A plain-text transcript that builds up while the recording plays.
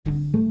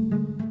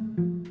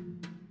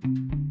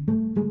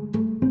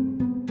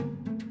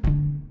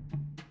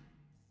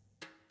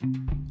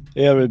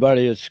Hey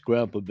everybody, it's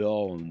Grandpa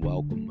Bill, and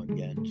welcome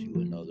again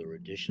to another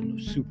edition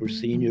of Super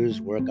Seniors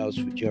Workouts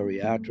for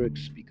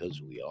Geriatrics,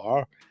 because we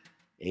are,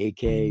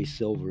 aka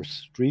Silver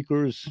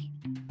Streakers.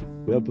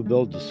 Grandpa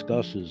Bill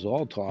discusses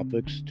all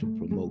topics to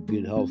promote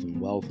good health and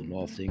wealth and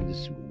all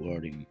things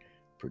regarding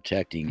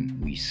protecting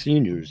we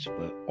seniors,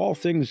 but all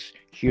things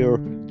here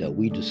that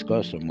we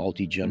discuss are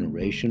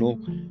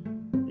multi-generational,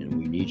 and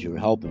we need your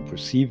help in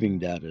perceiving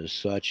that as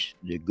such.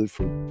 They're good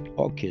for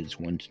all kids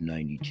 1 to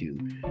 92.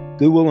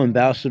 Goodwill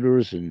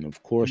ambassadors and,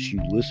 of course,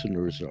 you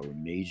listeners are a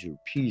major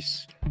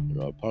piece in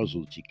our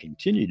puzzle to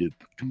continue to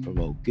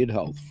promote good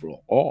health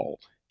for all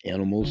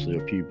animals,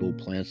 their people,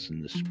 plants,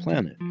 and this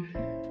planet.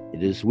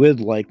 It is with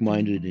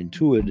like-minded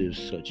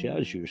intuitives such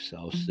as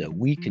yourselves that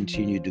we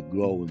continue to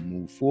grow and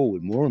move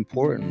forward. More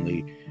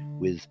importantly,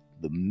 with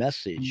the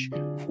message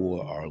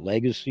for our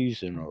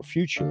legacies and our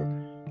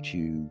future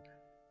to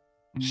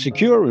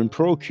secure and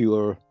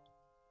procure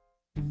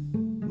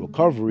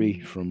recovery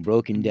from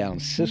broken down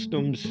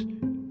systems,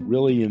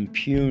 really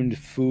impugned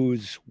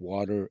foods,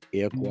 water,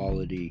 air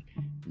quality,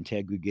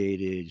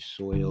 integrated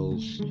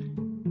soils,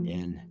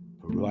 and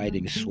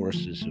providing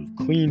sources of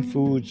clean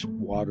foods,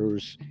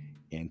 waters,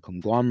 and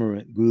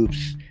conglomerate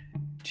groups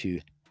to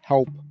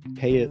help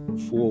pay it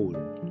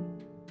forward,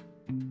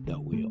 that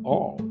we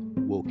all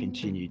will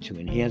continue to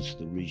enhance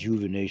the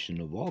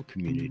rejuvenation of all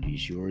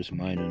communities, yours,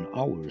 mine, and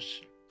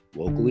ours,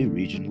 locally,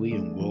 regionally,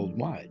 and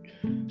worldwide.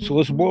 So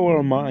let's blow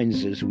our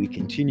minds as we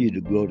continue to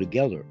grow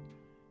together.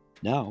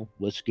 Now,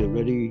 let's get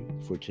ready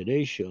for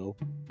today's show,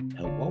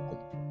 and welcome,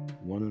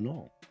 one and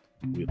all.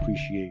 We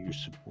appreciate your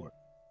support.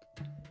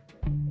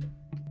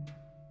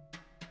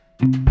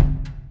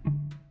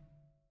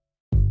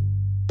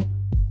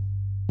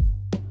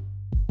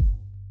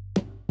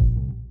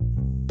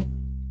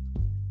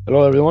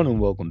 Hello, everyone, and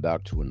welcome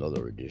back to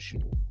another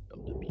edition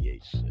of the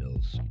BH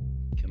Sales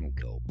Kennel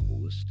Kelp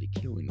Holistic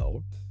Healing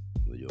Hour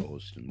with your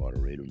host and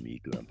moderator,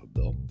 me, Grandpa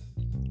Bill.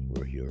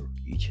 We're here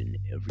each and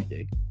every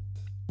day,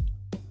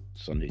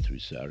 Sunday through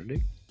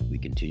Saturday. We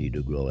continue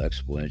to grow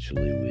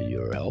exponentially with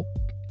your help.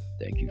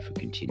 Thank you for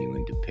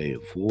continuing to pay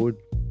it forward.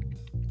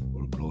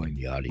 We're growing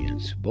the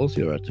audience, both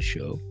here at the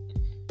show,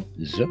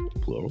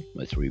 plural,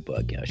 my 3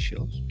 podcast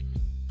shows,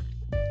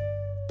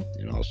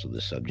 and also the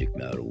subject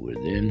matter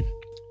within.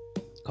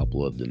 A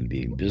couple of them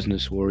being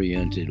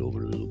business-oriented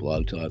over to the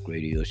Blog Talk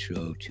Radio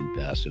show, 2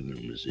 passive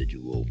and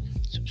residual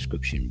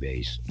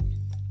subscription-based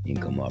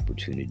income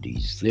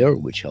opportunities there,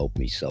 which help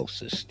me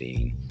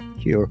self-sustain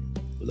here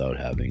without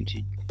having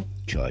to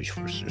charge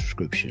for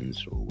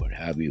subscriptions or what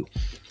have you,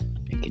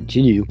 and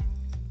continue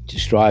to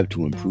strive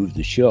to improve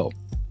the show.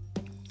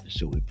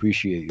 So we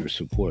appreciate your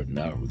support in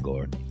that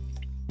regard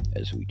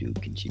as we do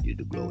continue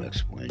to grow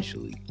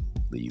exponentially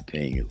with you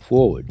paying it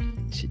forward.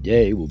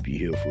 Today we'll be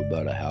here for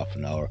about a half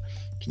an hour,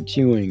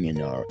 continuing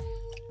in our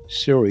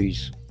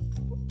series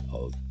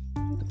of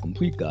the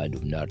complete guide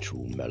of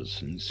natural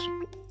medicines.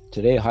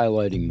 Today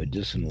highlighting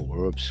medicinal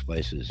herbs,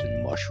 spices,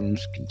 and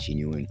mushrooms,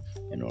 continuing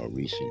in our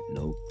recent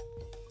note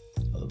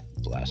of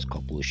the last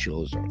couple of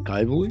shows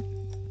archivally.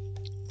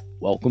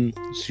 Welcome,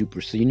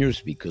 Super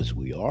Seniors, because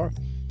we are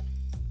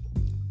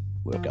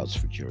Workouts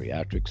for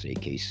Geriatrics,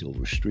 aka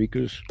Silver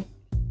Streakers.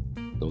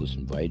 Those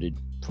invited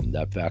from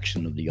that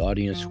faction of the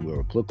audience who are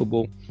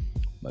applicable,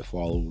 my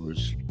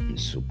followers and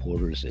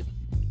supporters at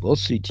both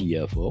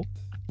CTFO,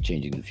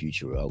 Changing the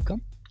Future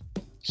Outcome,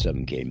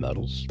 7K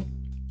medals,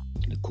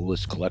 the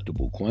coolest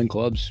collectible coin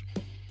clubs,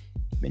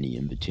 many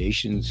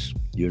invitations,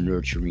 your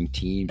nurturing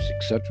teams,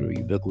 etc.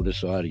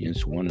 Ubiquitous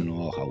audience, one and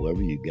all.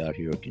 However you got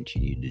here,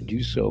 continue to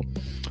do so.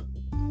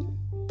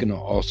 Gonna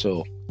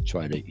also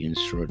try to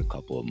insert a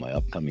couple of my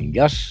upcoming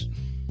guests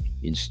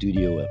in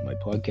studio at my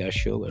podcast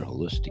show at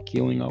Holistic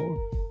Healing Hour,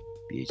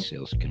 BH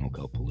Sales Kennel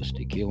Kelp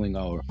Holistic Healing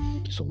Hour.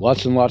 So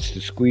lots and lots to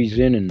squeeze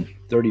in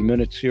 30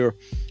 minutes here.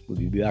 We'll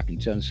be back in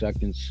 10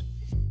 seconds.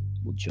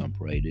 We'll jump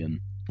right in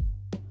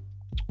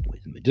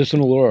with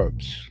medicinal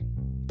herbs.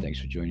 Thanks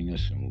for joining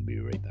us, and we'll be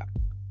right back.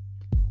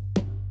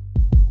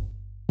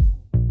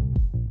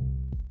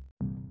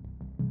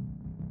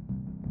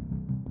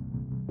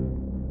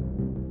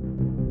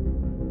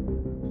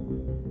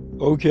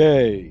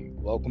 Okay,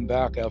 welcome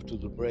back after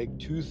the break.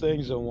 2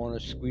 things I want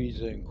to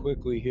squeeze in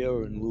quickly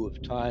here in lieu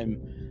of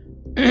time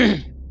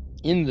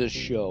in this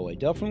show. I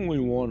definitely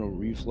want to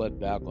reflect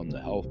back on the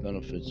health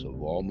benefits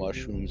of all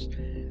mushrooms,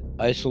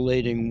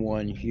 isolating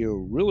one here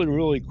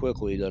really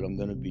quickly that I'm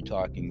going to be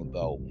talking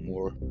about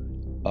more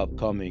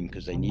upcoming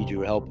because I need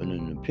your help in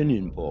an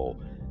opinion poll.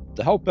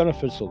 The health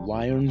benefits of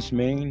lion's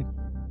mane,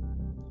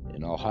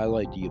 and I'll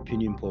highlight the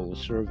opinion poll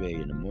survey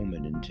in a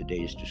moment in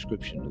today's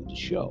description of the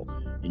show.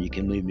 And you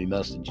can leave me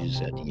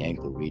messages at the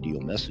Anchor Radio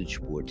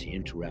message board to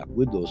interact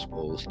with those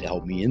polls to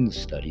help me in the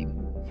study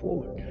moving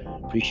forward.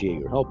 Appreciate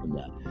your help in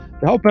that.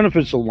 The health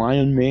benefits of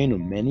lion mane are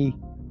many,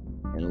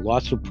 and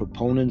lots of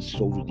proponents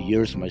over the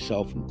years,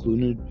 myself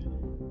included,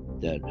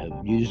 that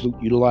have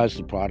utilized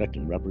the product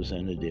and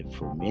represented it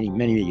for many,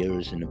 many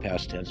years in the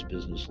past tense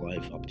business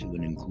life, up to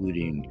and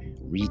including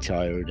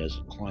retired as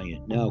a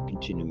client, now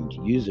continuing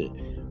to use it.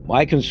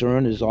 My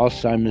concern is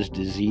Alzheimer's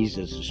disease,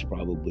 as is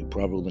probably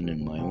prevalent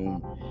in my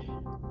own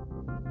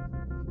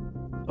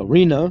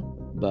arena,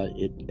 but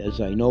as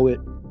I know it,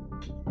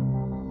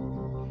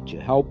 to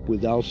help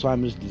with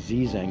Alzheimer's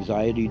disease,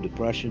 anxiety,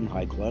 depression,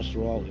 high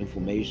cholesterol,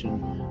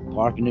 inflammation,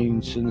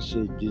 Parkinson's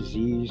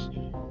disease,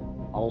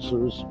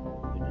 ulcers.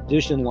 In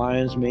addition,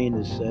 lion's mane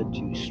is said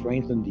to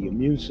strengthen the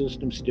immune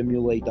system,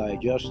 stimulate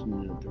digestion,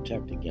 and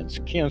protect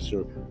against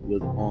cancer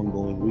with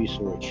ongoing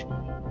research.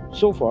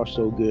 So far,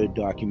 so good,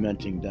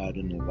 documenting that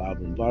in the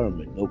lab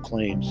environment. No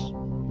claims,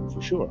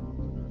 for sure.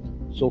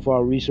 So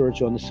far,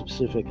 research on the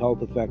specific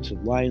health effects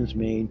of lion's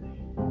mane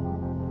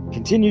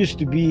continues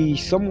to be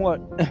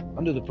somewhat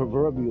under the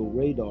proverbial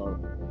radar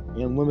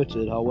and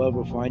limited.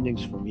 However,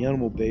 findings from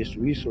animal-based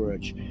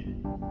research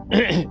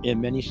in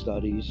many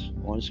studies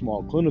on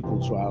small clinical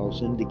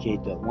trials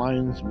indicate that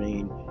lion's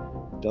mane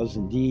does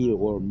indeed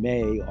or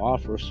may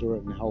offer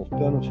certain health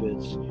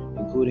benefits,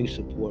 including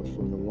support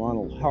for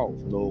neuronal health.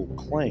 No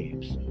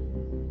claims.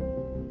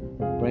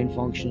 Brain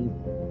function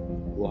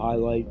will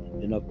highlight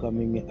in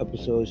upcoming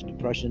episodes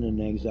depression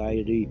and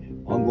anxiety,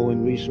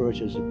 ongoing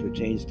research as it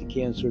pertains to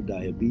cancer,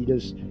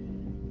 diabetes,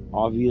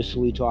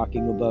 obviously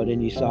talking about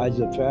any side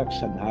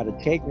effects and how to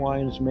take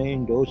lion's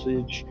mane,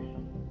 dosage,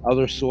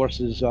 other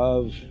sources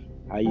of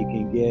how you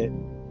can get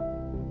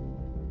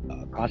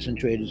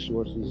concentrated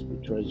sources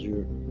with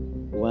Treasure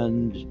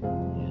Blend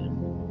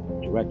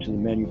and direct to the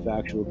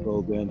manufacturer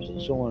programs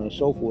and so on and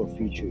so forth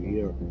feature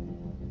here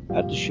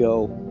at the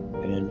show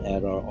and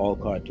at our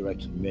all-cart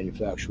direct to the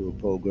manufacturer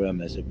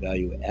program as a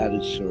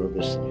value-added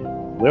service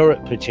where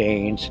it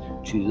pertains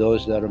to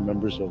those that are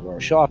members of our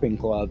shopping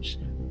clubs,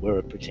 where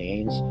it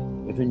pertains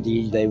if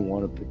indeed they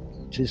want to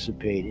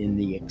participate in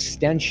the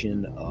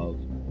extension of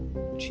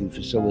to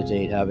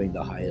facilitate having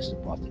the highest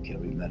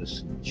apothecary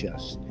medicine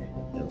chest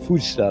and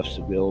foodstuffs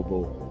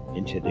available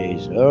in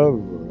today's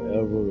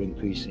ever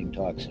increasing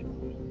toxic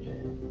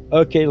world.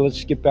 Okay,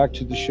 let's get back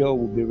to the show.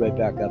 We'll be right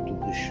back after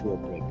this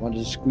short break. Wanted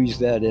to squeeze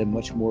that in,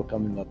 much more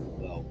coming up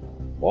about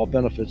all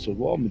benefits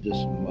of all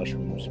medicinal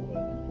mushrooms,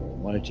 but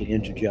wanted to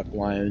interject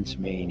lion's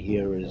mane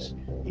here as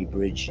a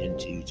bridge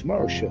into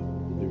tomorrow's show.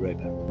 We'll be right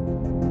back.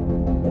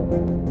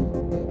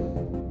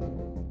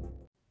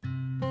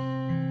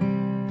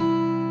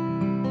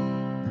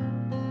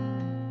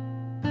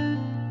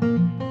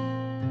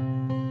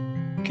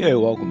 Okay,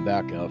 welcome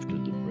back after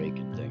the break,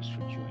 and thanks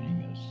for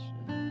joining us.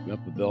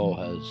 Grandpa Bill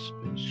has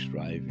been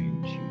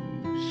striving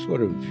to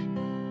sort of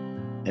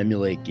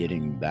emulate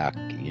getting back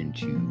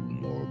into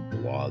more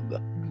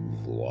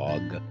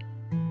vlog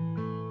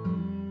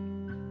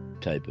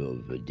type of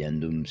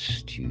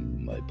addendums to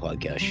my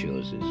podcast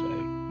shows as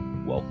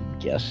I welcome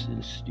guests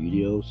in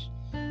studios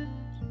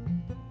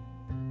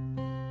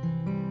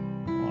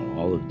on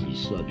all of these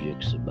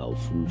subjects about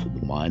food for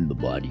the mind, the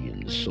body,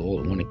 and the soul.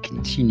 I want to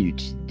continue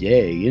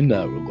today in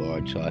that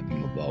regard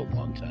talking about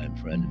longtime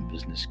friend and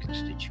business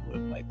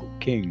constituent Michael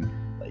King,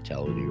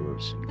 Vitality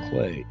Herbs and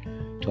Clay,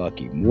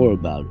 talking more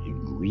about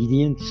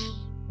ingredients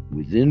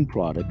within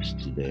products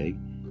today,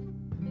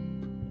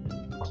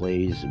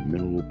 clays and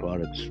mineral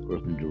products,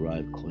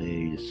 earthen-derived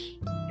clays,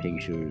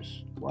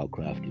 tinctures,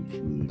 well-crafted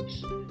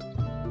foods,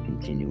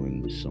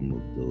 continuing with some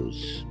of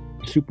those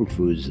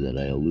superfoods that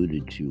I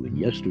alluded to in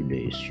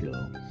yesterday's show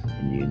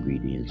and the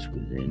ingredients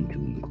within, to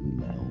include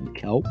my own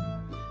kelp,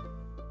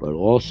 but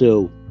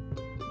also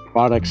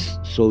products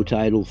so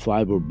titled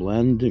Fiber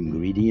Blend.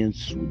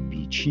 Ingredients would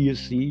be chia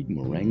seed,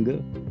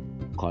 moringa,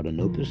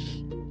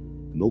 cardamopus,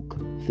 milk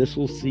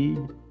thistle seed,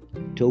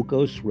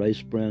 tocos,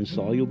 rice bran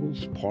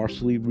solubles,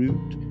 parsley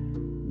root,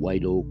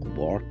 white oak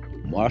bark,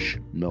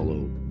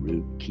 marshmallow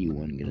root, key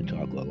one, going to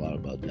talk a lot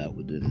about that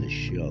within this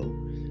show,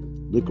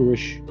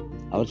 licorice,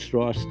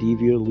 outstraw,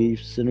 stevia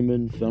leaf,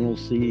 cinnamon, fennel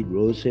seed,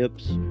 rose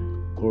hips,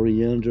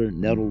 coriander,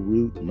 nettle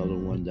root, another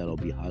one that I'll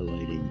be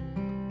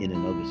highlighting in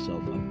and of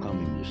itself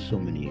upcoming. There's so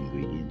many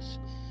ingredients,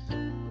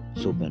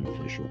 so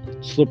beneficial.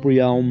 Slippery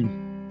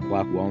elm,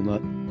 black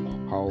walnut,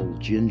 hull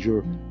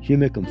ginger,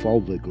 humic and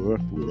fulvic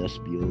earth with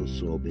SBOs,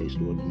 soil-based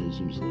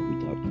organisms that we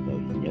talked about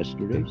in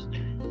yesterday's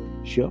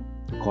show,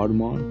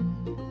 cardamom.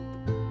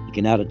 You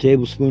can add a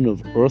tablespoon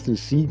of earth and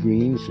seed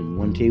greens and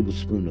 1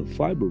 tablespoon of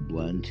fiber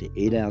blend to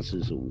 8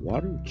 ounces of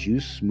water,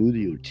 juice,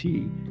 smoothie, or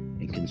tea,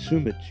 and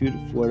consume it 2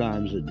 to 4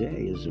 times a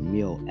day as a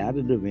meal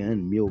additive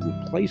and meal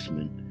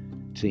replacement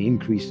to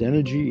increase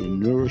energy and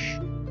nourish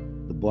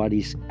the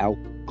body's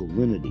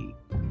alkalinity.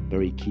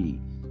 Very key.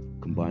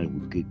 Combined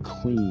with good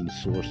clean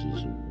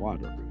sources of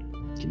water.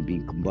 It can be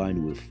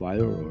combined with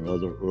fire or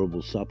other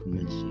herbal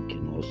supplements. It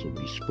can also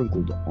be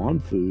sprinkled on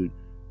food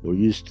or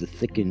used to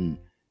thicken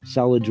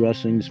salad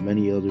dressings,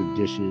 many other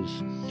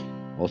dishes.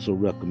 Also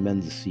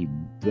recommend the seed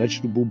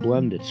vegetable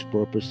blend. Its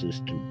purpose is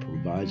to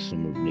provide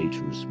some of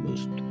nature's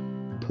most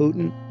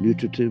potent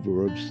nutritive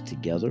herbs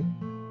together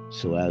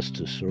so as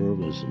to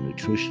serve as a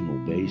nutritional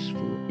base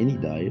for any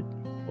diet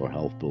or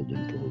health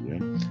building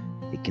program.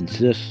 It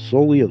consists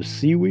solely of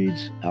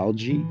seaweeds,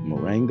 algae,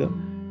 moringa,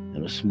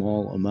 and a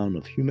small amount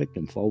of humic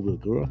and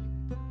fulvic earth,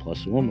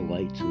 plus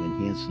ormalite to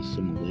enhance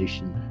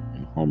assimilation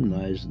and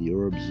harmonize the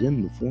herbs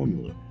in the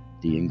formula.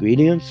 The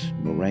ingredients: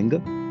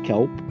 moringa,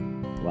 kelp,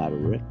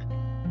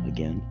 bladderwrack,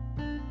 again,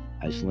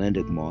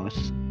 Icelandic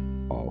moss,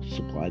 all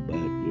supplied by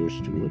yours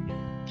truly,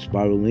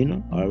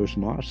 spirulina, Irish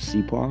moss,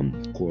 sea palm,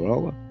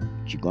 chlorella,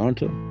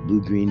 giganta,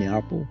 blue-green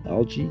apple,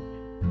 algae.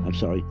 I'm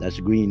sorry, that's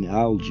green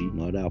algae,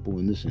 not apple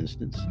in this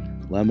instance.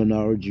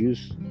 Lemonara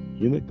juice,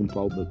 humic and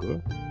fulvic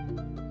earth.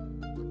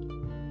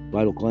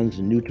 Vital Cleanse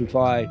and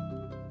Nutrify.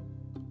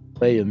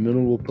 Play and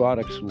mineral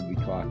products, we'll be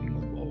talking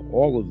about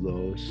all of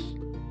those.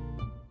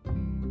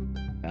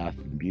 Bath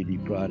and beauty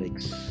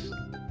products,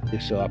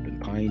 hyssop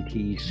and pine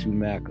tea,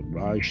 sumac and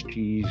raj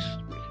teas,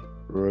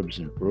 herbs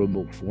and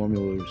herbal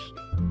formulas,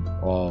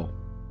 all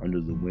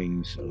under the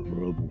wings of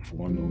herbal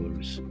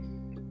formulas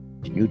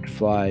to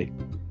nutrify,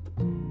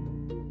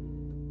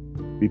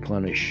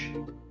 replenish,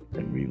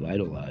 and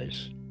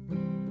revitalize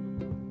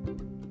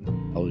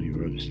healthy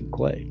herbs and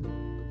clay.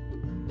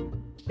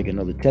 Let's take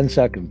another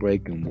 10-second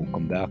break and we'll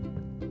come back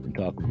and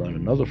talk about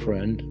another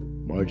friend,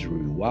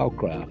 Marjorie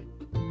Wildcraft,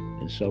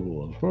 and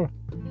several of her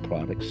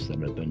products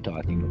that I've been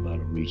talking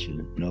about a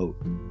recent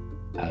note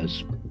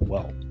as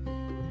well.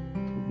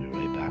 We'll be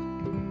right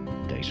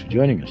back. Thanks for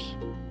joining us.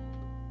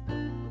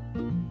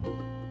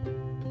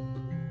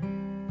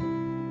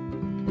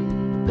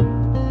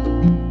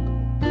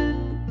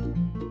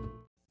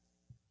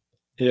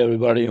 Hey,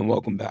 everybody, and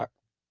welcome back.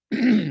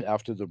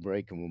 After the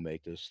break, and we'll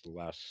make this the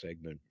last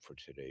segment for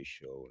today's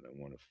show, and I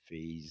want to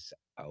phase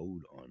out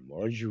on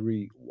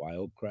Marjorie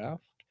Wildcraft,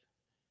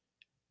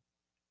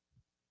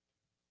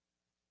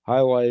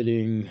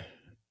 highlighting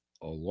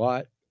a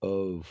lot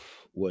of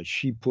what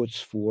she puts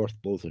forth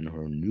both in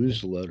her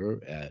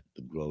newsletter at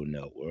the Grow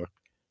Network,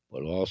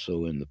 but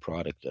also in the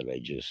product that I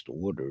just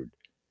ordered,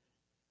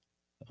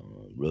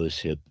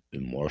 rosehip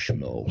and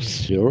marshmallow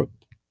syrup.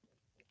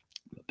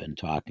 I've been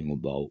talking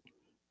about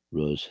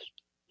rose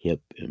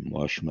hip and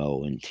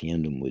marshmallow in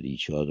tandem with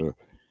each other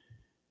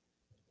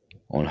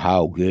on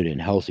how good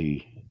and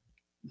healthy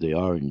they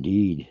are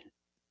indeed,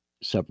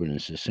 separate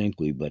and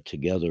succinctly, but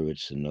together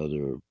it's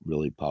another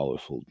really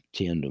powerful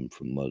tandem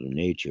from Mother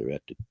Nature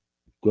at the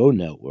Grow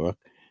Network,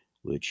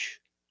 which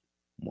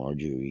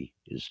Marjorie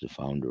is the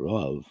founder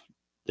of.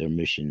 Their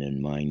mission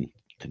and mine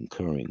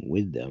concurring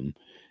with them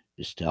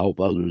is to help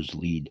others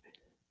lead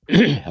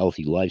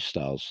healthy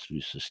lifestyles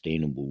through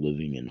sustainable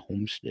living and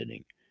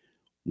homesteading.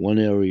 One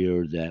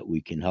area that we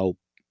can help,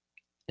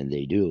 and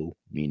they do,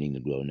 meaning the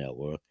Grow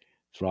Network,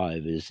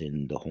 thrive is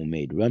in the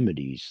homemade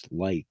remedies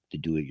like the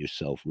do it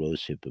yourself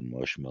rosehip and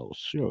marshmallow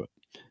syrup.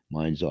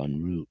 Mine's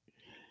en route.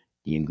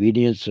 The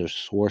ingredients are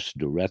sourced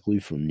directly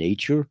from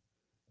nature,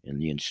 and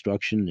the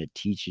instruction that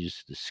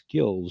teaches the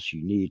skills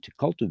you need to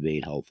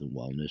cultivate health and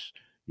wellness.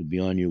 You'll be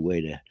on your way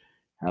to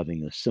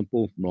having a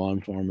simple, non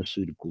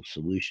pharmaceutical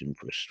solution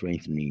for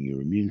strengthening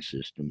your immune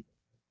system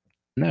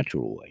the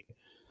natural way,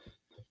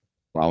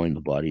 allowing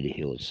the body to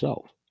heal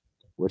itself.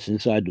 What's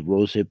inside the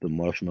rosehip and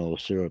marshmallow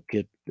syrup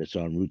kit that's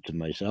en route to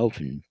myself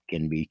and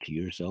can be to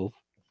yourself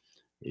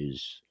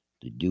is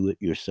the do it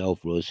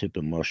yourself rosehip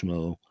and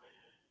marshmallow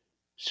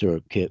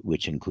syrup kit,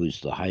 which includes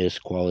the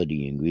highest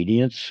quality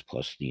ingredients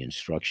plus the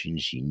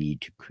instructions you need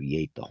to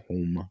create the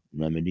home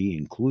remedy,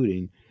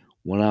 including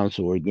 1 ounce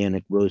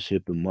organic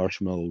rosehip and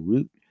marshmallow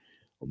root,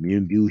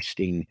 immune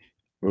boosting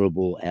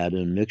herbal add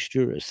in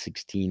mixture, a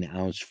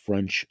 16-ounce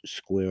French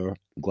square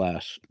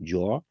glass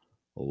jar,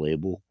 a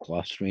label,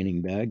 cloth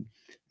straining bag.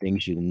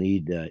 Things you'll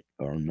need that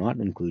are not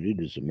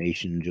included is a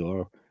mason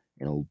jar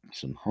and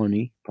some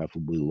honey,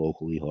 preferably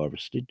locally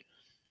harvested.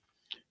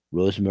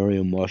 Rosemary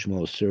and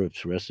marshmallow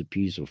syrups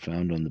recipes are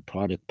found on the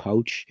product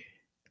pouch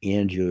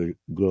and your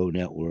Grow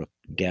Network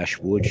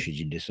dashboard should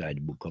you decide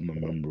to become a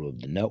member of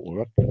the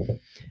network.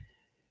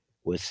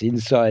 What's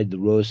inside the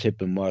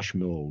rosehip and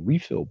marshmallow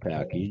refill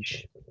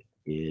package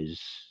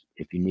is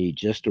if you need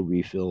just a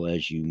refill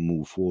as you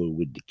move forward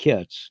with the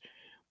kits,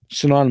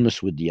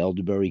 synonymous with the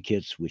elderberry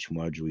kits, which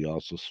Marjorie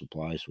also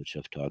supplies, which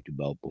I've talked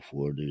about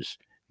before. There's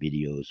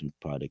videos and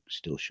product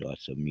still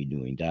shots of me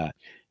doing that.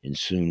 And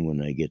soon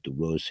when I get the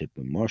rosehip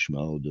and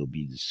marshmallow, they'll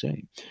be the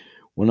same.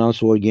 1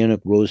 ounce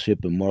organic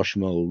rosehip and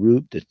marshmallow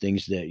root, the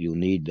things that you'll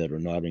need that are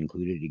not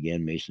included,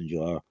 again, mason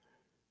jar,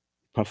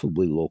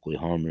 preferably locally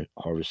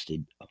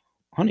harvested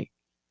honey.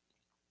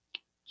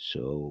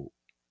 So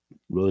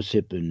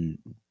rosehip and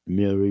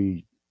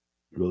Mary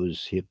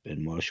rosehip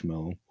and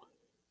marshmallow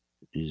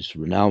is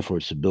renowned for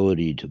its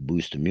ability to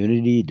boost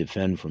immunity,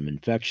 defend from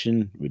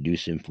infection,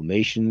 reduce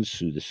inflammation,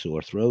 soothe the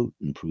sore throat,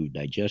 improve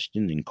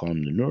digestion, and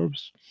calm the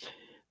nerves.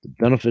 The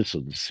benefits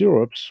of the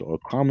syrups are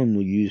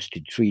commonly used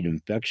to treat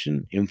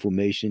infection,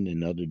 inflammation,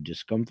 and other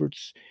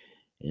discomforts.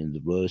 And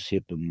the rose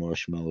hip and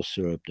marshmallow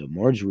syrup that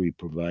Marjorie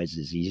provides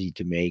is easy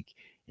to make,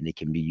 and it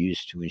can be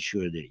used to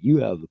ensure that you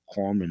have a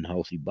calm and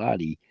healthy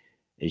body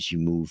as you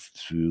move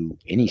through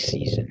any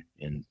season,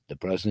 and the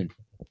present,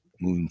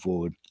 moving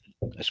forward,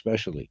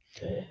 especially.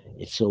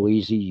 It's so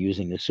easy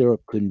using the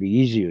syrup couldn't be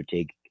easier.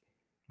 Take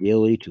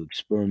daily to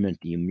experiment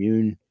the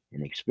immune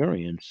and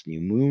experience the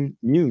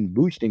immune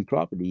boosting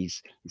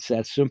properties. It's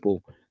that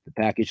simple. The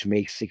package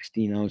makes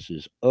 16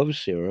 ounces of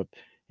syrup,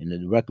 and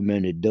the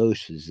recommended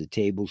dose is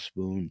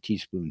teaspoon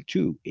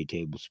to a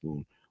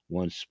tablespoon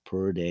once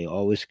per day.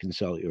 Always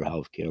consult your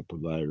healthcare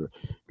provider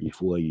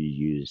before you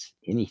use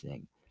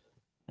anything.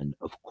 And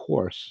of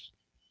course,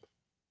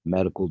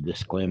 medical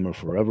disclaimer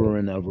forever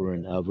and ever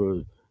and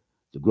ever.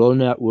 The Grow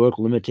Network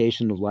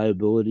limitation of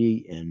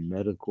liability in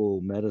medical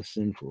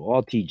medicine for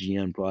all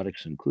TGN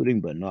products,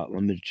 including but not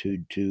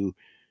limited to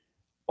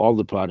all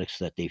the products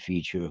that they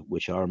feature,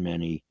 which are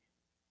many.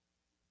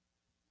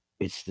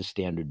 It's the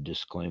standard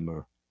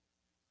disclaimer,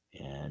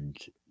 and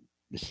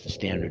it's the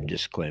standard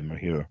disclaimer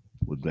here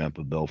with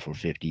Grandpa Bill for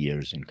 50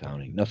 years and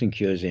counting. Nothing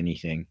cures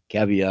anything.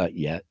 Caveat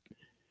yet.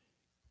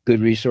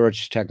 Good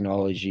research,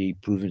 technology,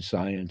 proven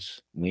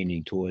science,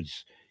 leaning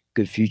towards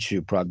good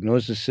future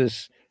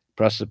prognosis,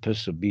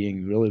 precipice of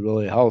being really,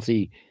 really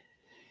healthy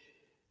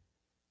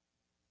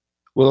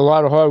with a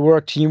lot of hard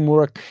work,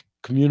 teamwork,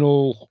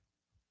 communal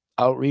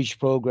outreach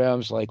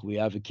programs like we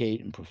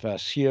advocate and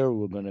profess here.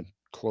 We're going to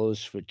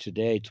close for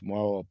today.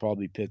 Tomorrow, I'll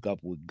probably pick up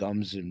with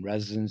gums and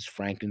resins,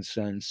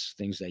 frankincense,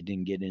 things I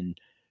didn't get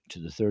into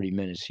the 30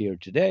 minutes here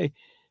today.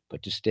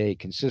 But to stay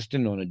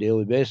consistent on a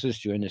daily basis,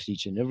 join us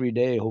each and every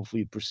day.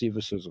 Hopefully, you perceive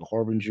us as a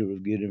harbinger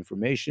of good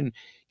information.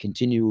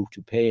 Continue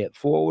to pay it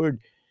forward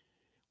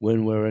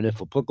when, where, and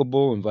if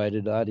applicable.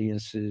 Invited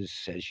audiences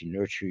as you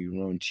nurture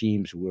your own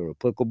teams where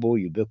applicable,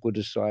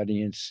 ubiquitous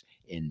audience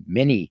in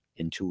many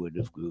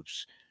intuitive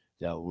groups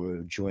that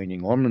we're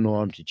joining arm in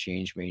arm to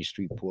change Main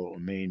Street,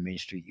 Portland, Maine, Main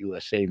Street,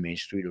 USA, Main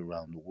Street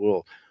around the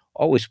world,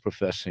 always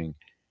professing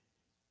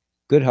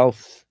good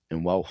health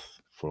and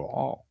wealth for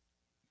all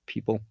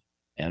people,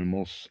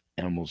 animals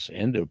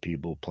and their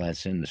people,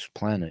 plants in this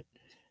planet,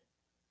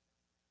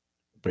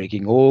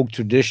 breaking old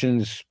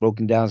traditions,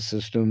 broken down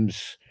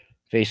systems,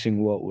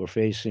 facing what we're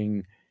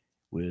facing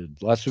with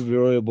lots of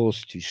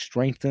variables to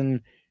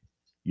strengthen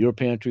your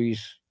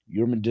pantries,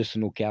 your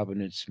medicinal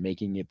cabinets,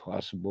 making it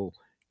possible,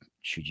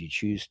 should you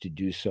choose to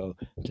do so,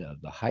 to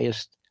have the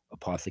highest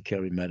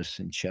apothecary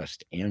medicine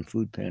chest and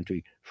food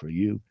pantry for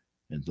you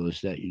and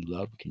those that you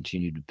love.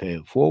 Continue to pay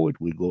it forward.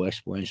 We go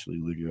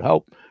exponentially with your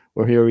help.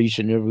 We're here each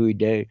and every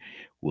day.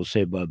 We'll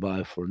say bye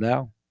bye for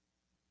now,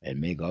 and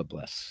may God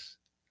bless.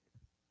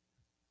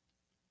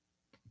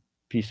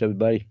 Peace,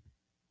 everybody.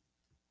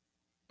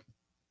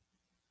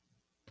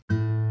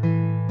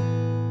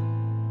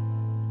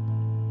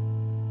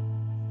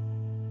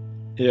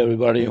 Hey,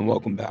 everybody, and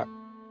welcome back.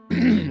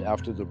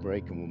 After the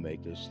break, and we'll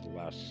make this the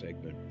last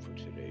segment for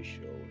today's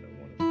show, and I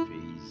want to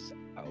phase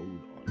out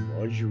on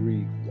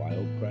Marjorie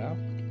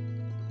Wildcraft,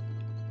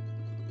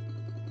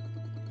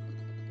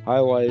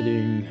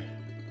 highlighting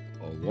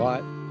a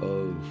lot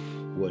of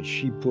what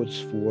she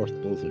puts forth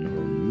both in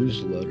her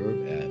newsletter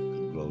at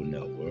the Grow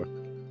Network,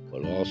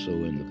 but also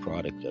in the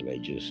product that I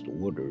just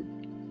ordered,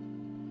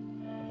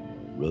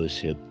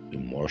 rosehip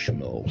and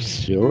marshmallow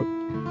syrup.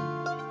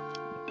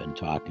 I've been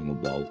talking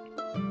about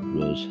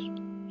rosehip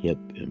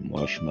and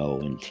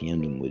marshmallow in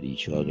tandem with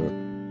each other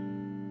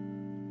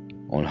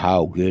on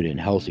how good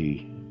and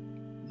healthy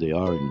they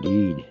are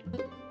indeed,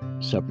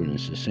 separate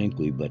and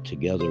succinctly, but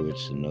together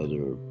it's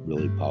another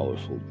really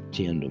powerful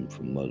tandem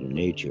from Mother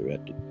Nature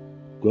at the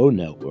Grow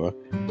Network,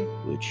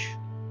 which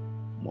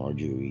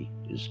Marjorie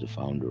is the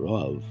founder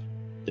of.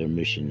 Their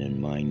mission and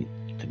mine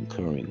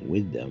concurring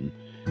with them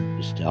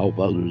is to help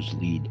others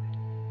lead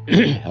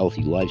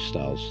healthy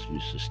lifestyles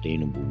through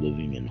sustainable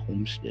living and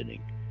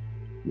homesteading.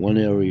 One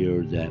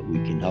area that we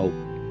can help,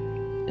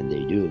 and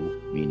they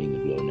do, meaning the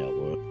Grow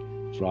Network,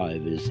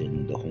 thrive is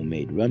in the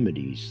homemade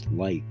remedies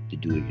like the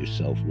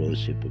do-it-yourself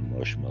rosehip and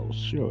marshmallow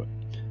syrup.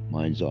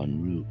 Mine's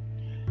en route.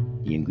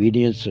 The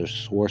ingredients are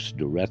sourced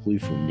directly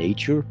from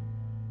nature,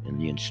 and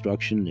the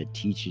instruction that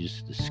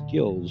teaches the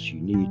skills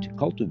you need to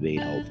cultivate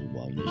health and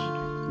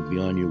wellness will be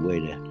on your way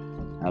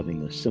to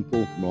having a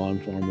simple,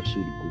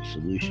 non-pharmaceutical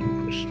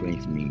solution for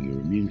strengthening your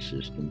immune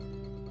system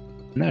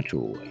the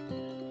natural way,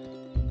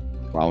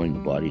 allowing the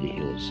body to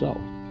heal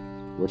itself.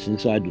 What's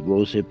inside the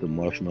rosehip and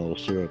marshmallow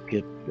syrup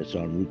kit that's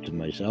en route to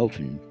myself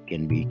and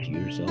can be to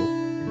yourself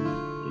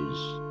is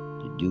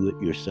the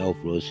do-it-yourself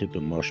rosehip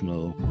and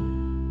marshmallow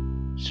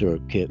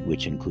syrup kit,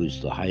 which includes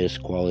the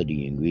highest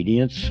quality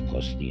ingredients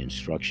plus the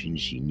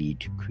instructions you need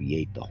to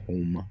create the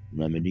home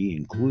remedy,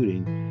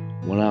 including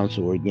 1 ounce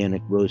of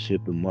organic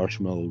rosehip and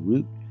marshmallow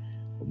root,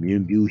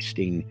 immune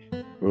boosting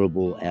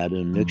herbal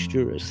add-in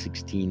mixture, a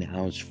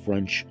 16-ounce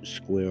French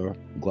square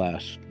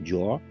glass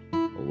jar,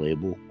 a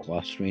label,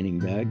 cloth straining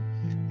bag.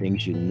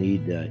 Things you'll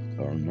need that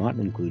are not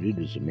included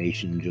is a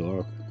mason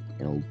jar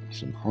and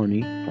some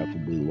honey,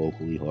 preferably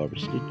locally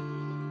harvested.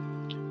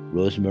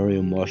 Rosemary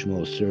and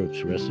marshmallow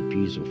syrups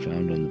recipes are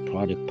found on the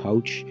product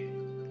pouch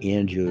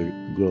and your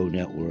Grow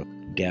Network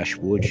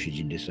dashboard should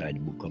you decide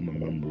to become a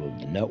member of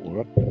the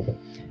network.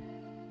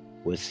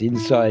 What's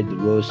inside the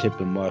rosehip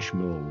and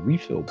marshmallow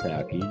refill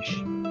package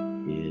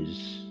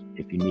is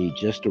if you need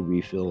just a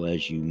refill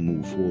as you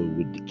move forward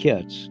with the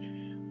kits.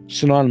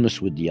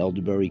 Synonymous with the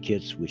elderberry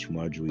kits, which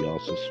Marjorie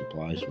also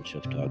supplies, which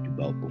I've talked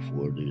about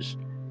before. There's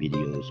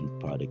videos and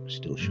product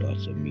still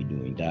shots of me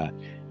doing that.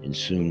 And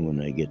soon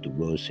when I get the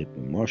rosehip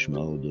and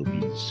marshmallow, they'll be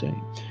the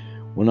same.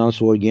 1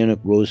 ounce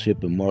organic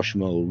rosehip and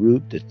marshmallow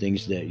root, the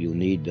things that you'll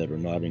need that are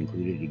not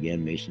included,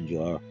 again, mason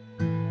jar,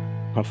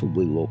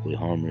 preferably locally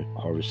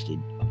harvested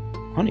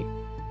honey.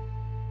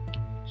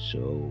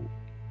 So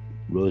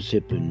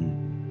rosehip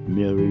and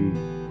Mary,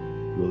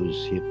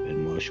 rosehip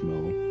and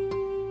marshmallow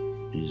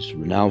is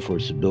renowned for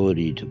its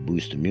ability to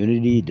boost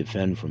immunity,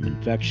 defend from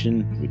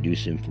infection,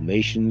 reduce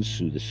inflammation,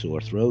 soothe the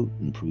sore throat,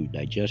 improve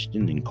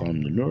digestion, and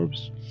calm the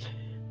nerves.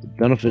 The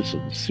benefits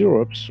of the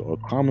syrups are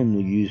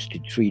commonly used to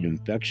treat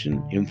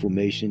infection,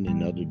 inflammation,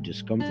 and other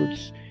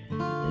discomforts.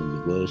 And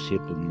the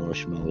rosehip and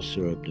marshmallow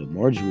syrup that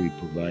Marjorie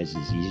provides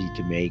is easy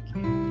to make,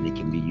 and it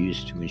can be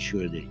used to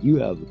ensure that you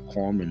have a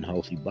calm and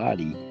healthy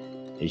body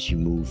as you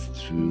move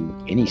through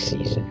any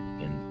season,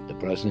 and the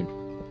present,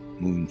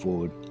 moving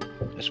forward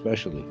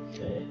especially.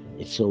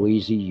 It's so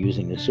easy.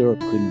 Using the syrup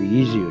couldn't be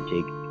easier.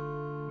 Take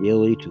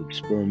daily to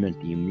experiment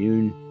the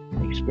immune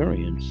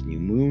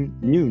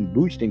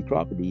boosting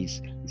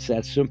properties. It's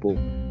that simple.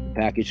 The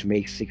package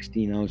makes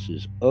 16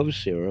 ounces of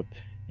syrup,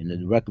 and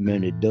the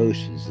recommended dose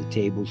is a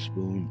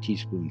teaspoon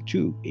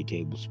to a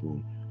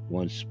tablespoon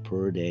once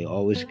per day.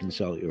 Always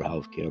consult your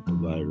healthcare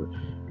provider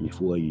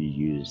before you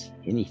use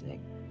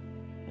anything.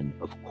 And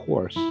of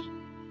course,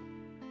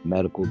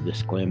 medical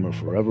disclaimer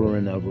forever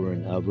and ever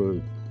and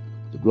ever.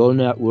 The Grow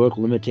Network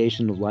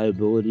limitation of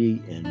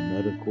liability and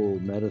medical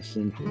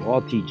medicine for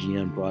all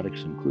TGN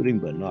products, including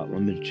but not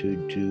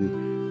limited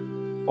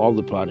to all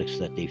the products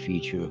that they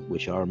feature,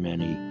 which are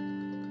many.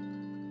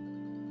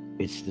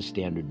 It's the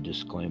standard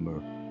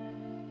disclaimer,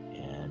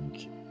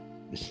 and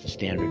it's the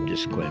standard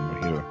disclaimer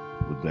here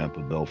with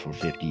Grandpa Bill for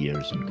 50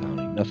 years and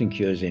counting. Nothing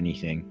cures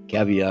anything.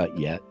 Caveat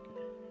yet.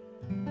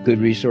 Good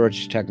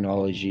research,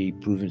 technology,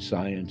 proven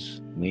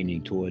science,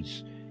 leaning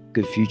towards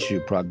good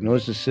future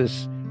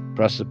prognosis,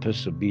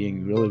 precipice of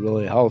being really,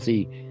 really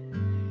healthy.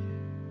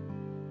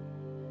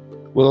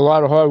 With a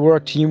lot of hard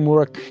work,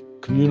 teamwork,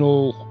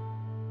 communal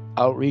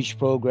outreach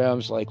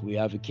programs like we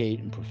advocate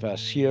and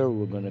profess here.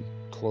 We're going to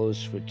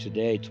close for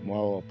today.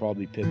 Tomorrow I'll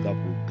probably pick up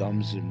with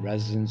gums and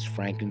resins,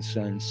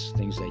 frankincense,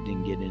 things I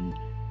didn't get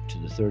into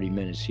the 30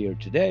 minutes here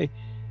today.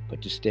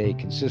 But to stay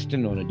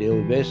consistent on a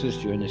daily basis,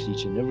 join us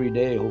each and every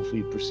day. Hopefully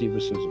you perceive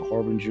us as a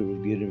harbinger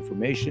of good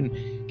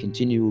information.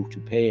 Continue to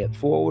pay it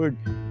forward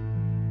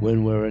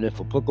when where and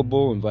if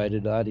applicable.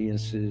 Invited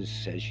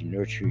audiences as you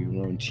nurture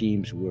your own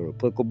teams where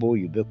applicable.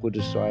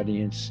 Ubiquitous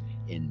audience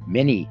in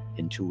many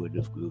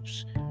intuitive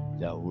groups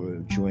that we're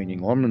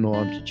joining arm in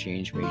arm to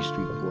change Main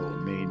Street,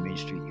 Portland, Maine, Main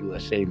Street,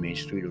 USA, Main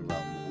Street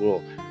around the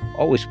world.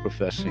 Always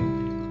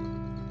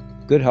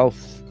professing good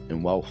health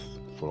and wealth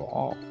for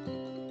all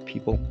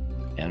people,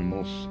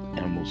 animals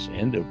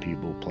and their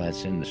people,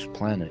 plants in this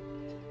planet.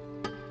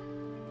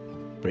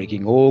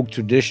 Breaking old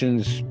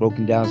traditions,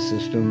 broken down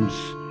systems,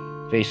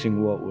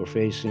 facing what we're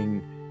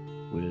facing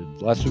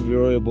with lots of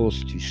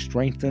variables to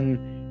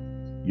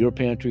strengthen your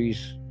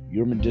pantries,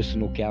 your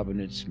medicinal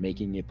cabinets,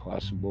 making it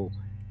possible,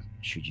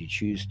 should you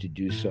choose to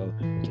do so,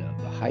 to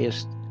have the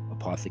highest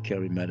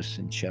apothecary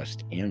medicine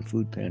chest and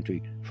food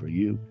pantry for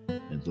you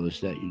and those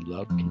that you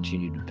love.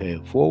 Continue to pay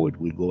it forward.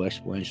 We go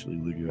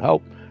exponentially with your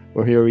help.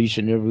 We're here each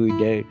and every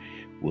day.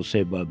 We'll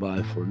say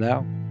bye-bye for now,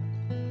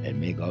 and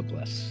may God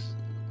bless.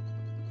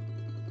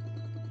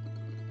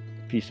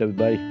 Peace,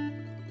 everybody.